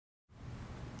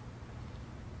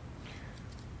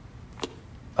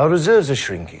Our reserves are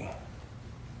shrinking.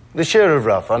 The share of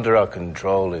rough under our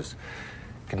control is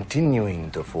continuing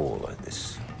to fall.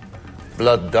 This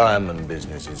blood diamond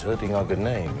business is hurting our good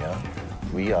name, yeah?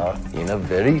 We are in a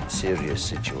very serious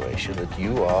situation that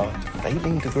you are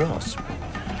failing to grasp.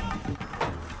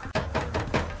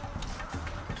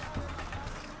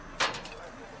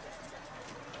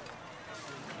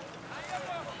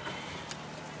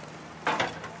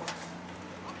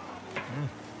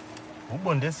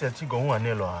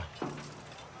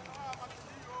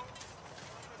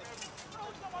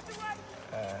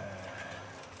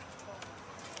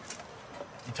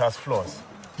 It has flaws.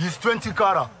 He's 20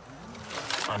 carat.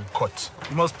 And cut.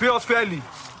 You must pay us fairly.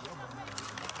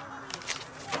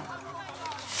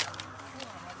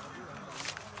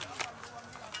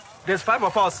 There's 5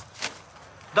 of us.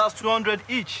 That's 200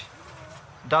 each.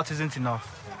 That isn't enough.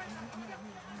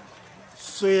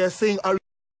 So you're saying are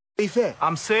we fair?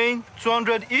 I'm saying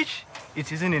 200 each,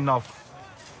 it isn't enough.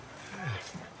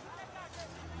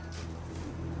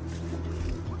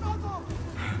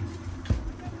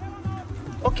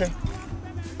 Okay.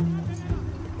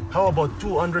 How about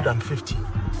 250?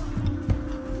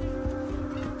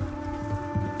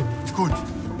 It's good.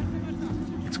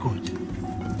 It's good.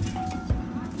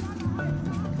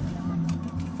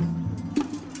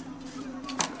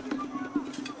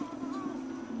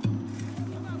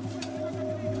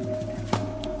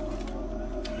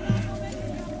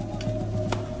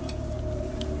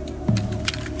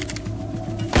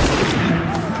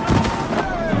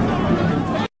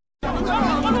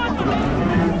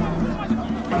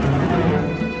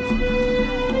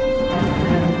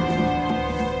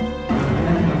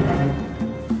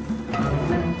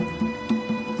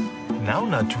 Now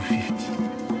not 250.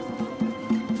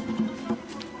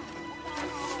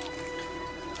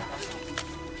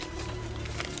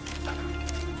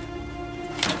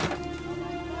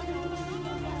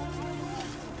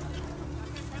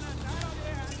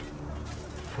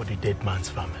 For the dead man's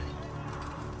family.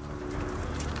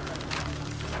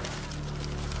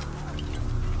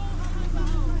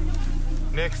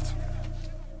 Next.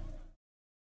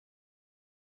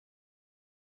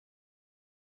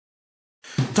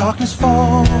 Darkness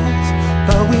falls,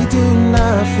 but we do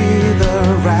not fear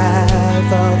the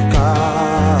wrath of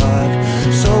God.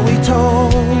 So we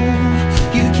told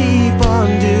you keep on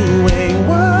doing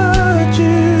what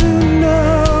you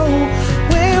know.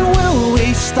 When will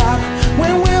we stop?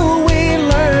 When will we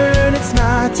learn? It's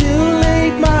not too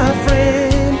late, my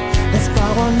friend. Let's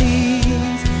bow our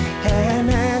knees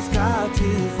and ask God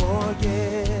to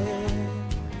forgive.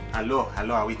 Hello,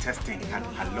 are we testing?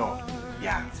 Hello,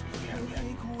 yeah.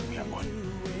 We are on.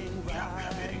 We are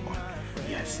very on.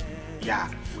 Yes, yeah,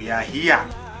 we are here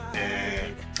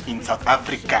in South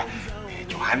Africa,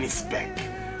 Johannesburg.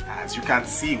 As you can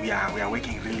see, we are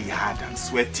working really hard. I'm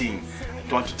sweating. I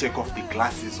don't want to take off the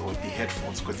glasses or the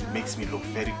headphones because it makes me look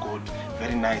very good,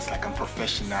 very nice, like I'm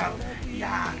professional.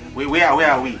 Yeah. Where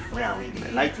are we?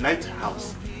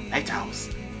 Lighthouse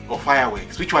or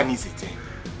fireworks? Which one is it?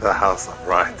 The House of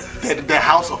Writers. The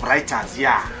House of Writers.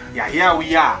 Yeah. Here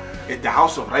we are at the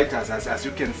House of Writers. As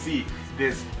you can see,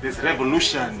 there's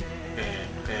revolution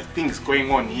things going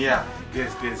on here.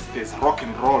 There's rock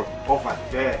and roll over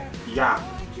there. Yeah.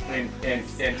 And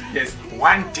there's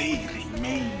one day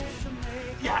remains.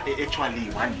 Yeah, actually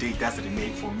one day does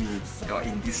remain for me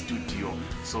in this studio.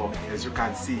 So as you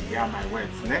can see, here are my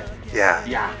words, ne?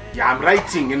 Yeah, I'm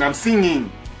writing and I'm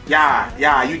singing.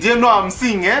 Yeah, you didn't know I'm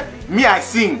singing, eh? Me, I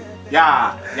sing.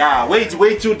 Yeah, wait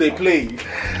till they play.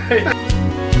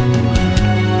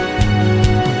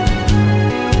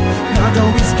 Now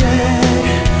don't be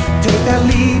scared, take that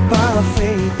leap of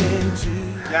faith into.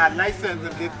 Yeah, license,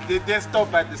 they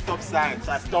stop at the stop signs.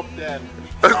 I stopped them.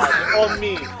 They on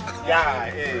me.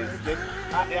 Yeah,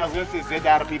 I was going to say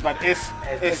ZRP, but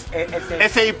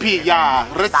SAP, yeah,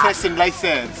 registration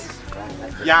license.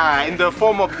 Yeah, in the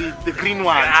form of the green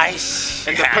one. Nice.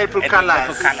 And the purple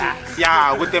colors.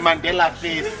 Yeah, with the Mandela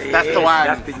face. That's the one.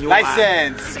 That's the new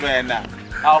license, one. Man.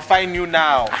 I'll find you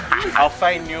now. I'll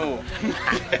find you.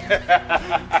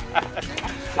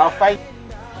 I'll find.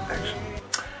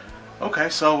 Okay,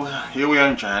 so here we are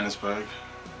in Johannesburg,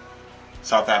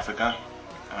 South Africa.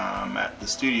 I'm at the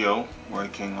studio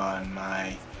working on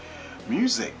my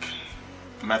music.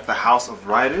 I'm at the House of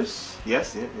Writers.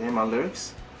 Yes, yeah, my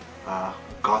lyrics.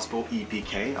 Gospel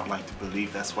EPK. I like to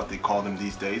believe that's what they call them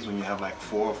these days when you have like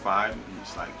 4 or 5 and you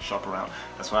just like shop around.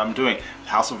 That's what I'm doing.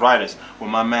 House of Writers with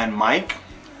my man Mike,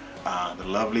 the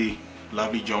lovely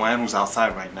Joanne who's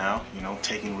outside right now, you know,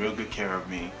 taking real good care of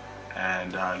me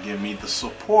and giving me the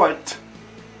support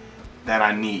that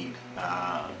I need.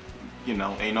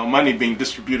 ain't no money being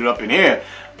distributed up in here,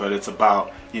 but it's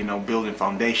about, building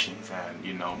foundations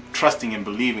and, trusting and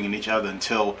believing in each other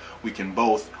until we can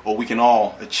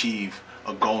all achieve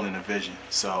a goal and a vision.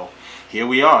 So here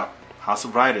we are, House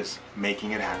of Writers,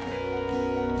 making it happen.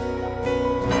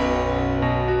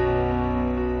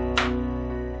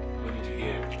 What did you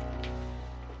hear?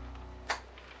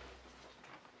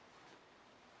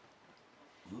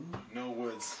 No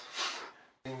words.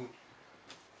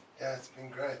 Yeah, it's been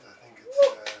great. I think it's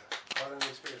quite an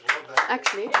experience. Well done.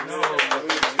 Actually.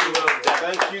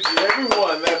 Thank you to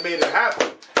everyone that made it happen.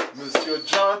 Mr.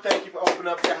 John, thank you for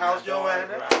opening up your house,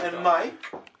 Joanna, and Mike.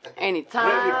 Anytime.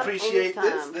 Really appreciate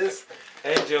anytime. this.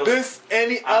 Angel. This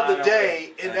any other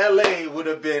day in LA would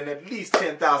have been at least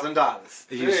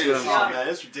 $10,000. You sure? Man,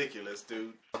 it's ridiculous,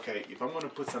 dude. Okay, if I'm going to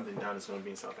put something down, it's going to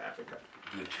be in South Africa.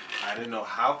 Good. I didn't know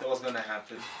how that was going to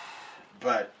happen,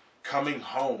 but coming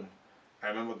home, I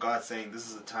remember God saying, "This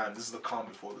is the time. This is the calm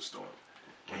before the storm."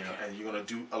 And you're going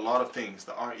to do a lot of things.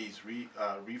 The REs: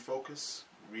 refocus,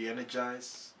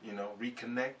 re-energize,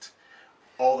 reconnect,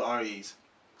 all the REs.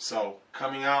 So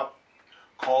coming out,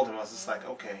 called him. I was just like,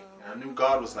 okay. And I knew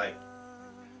God was like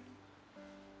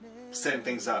setting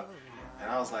things up, and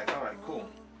I was like, all right, cool.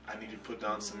 I need to put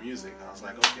down some music. I was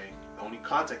like, okay. The only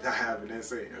contact I have in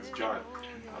SA is John.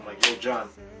 I'm like, yo, John,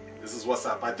 this is what's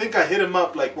up. I think I hit him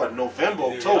up like what, November,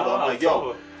 October. I'm like,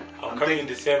 yo, I'm coming in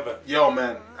December. Yo,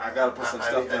 man, I gotta put some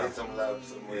stuff I down. need some love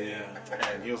somewhere.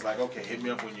 Yeah. And he was like, okay, hit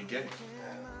me up when you get it.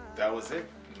 That was it.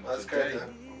 That's Today. great,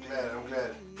 man. I'm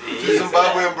glad. Two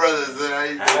Zimbabwean brothers. How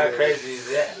you doing? How crazy is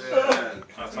that? Yeah.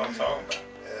 That's what I'm talking about.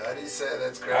 Yeah, how do you say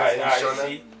that's crazy? You Shona?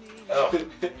 see? Oh. How do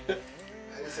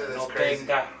you say that's No crazy?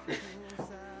 penga.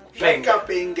 Penga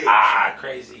penge. Ah,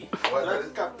 crazy. What is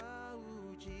it?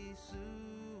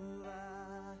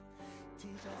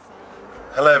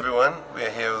 Hello everyone, we're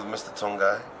here with Mr.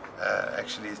 Tongayi.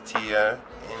 Actually it's Tongayi.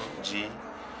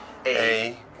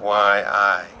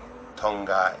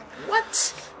 Tongayi.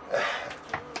 What?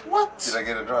 What? Did I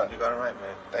get it right? You got it right,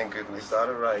 man. Thank goodness. You got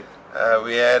it right.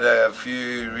 We had a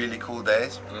few really cool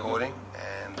days recording,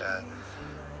 and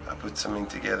I put something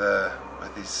together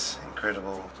with this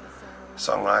incredible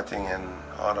songwriting and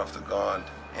heart of the God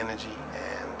energy,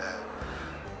 and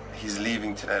he's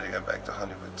leaving today to go back to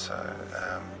Hollywood, so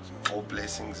all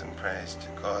blessings and praise to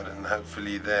God, and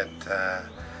hopefully that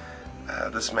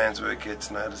this man's work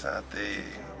gets noticed out there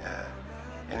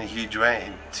in a huge way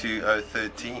in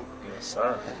 2013. Yes,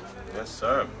 sir. Yes,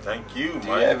 sir. Thank you, Do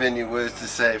you have any words to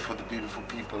say for the beautiful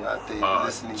people out there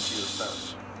listening to your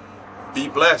stuff? Be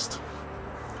blessed.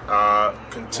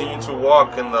 Continue to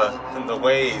walk in the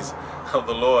ways of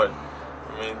the Lord.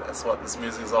 I mean, that's what this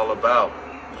music is all about.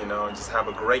 And just have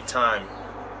a great time,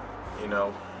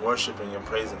 worshiping and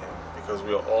praising Him, because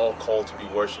we are all called to be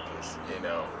worshipers,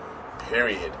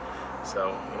 period.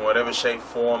 So in whatever shape,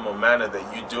 form, or manner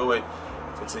that you do it,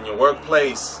 if it's in your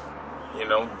workplace,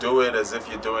 do it as if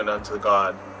you're doing it unto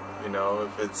God.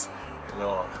 If it's,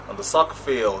 on the soccer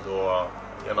field or,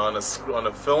 on a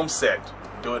film set,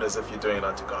 do it as if you're doing it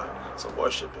unto God. So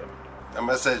worship Him. I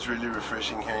must say it's really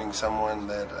refreshing hearing someone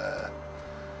that,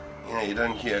 you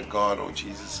don't hear God or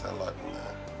Jesus a lot in the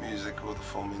music or the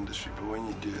film industry, but when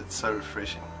you do, it's so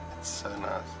refreshing. It's so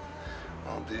nice.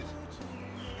 Oh, dude.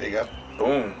 Big up.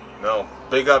 Boom. No.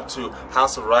 Big up to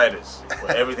House of Writers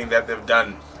for everything that they've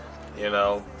done.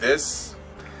 This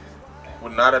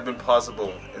would not have been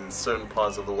possible in certain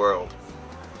parts of the world.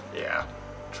 Yeah,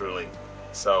 truly.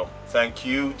 So, thank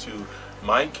you to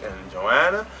Mike and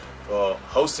Joanna for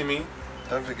hosting me.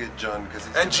 Don't forget John, because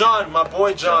he's... And John, my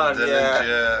boy John,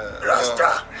 yeah.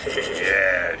 Rasta.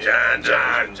 Yeah, John.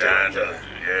 Yeah,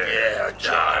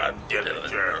 John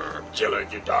Dillinger.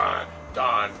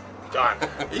 Don.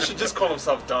 He should just call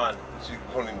himself Don. You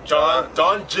call him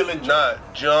Don Gillinger. No,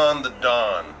 John the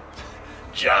Don.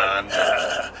 John.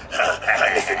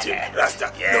 Listen to me,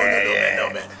 Rasta. No,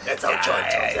 man. That's how John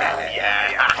talks.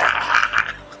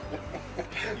 Yeah.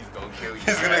 He's gonna kill you.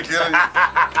 He's gonna kill you.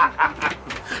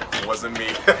 It wasn't me.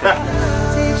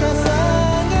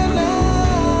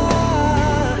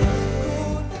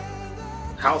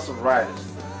 House of Writers.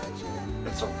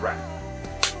 It's a wrap.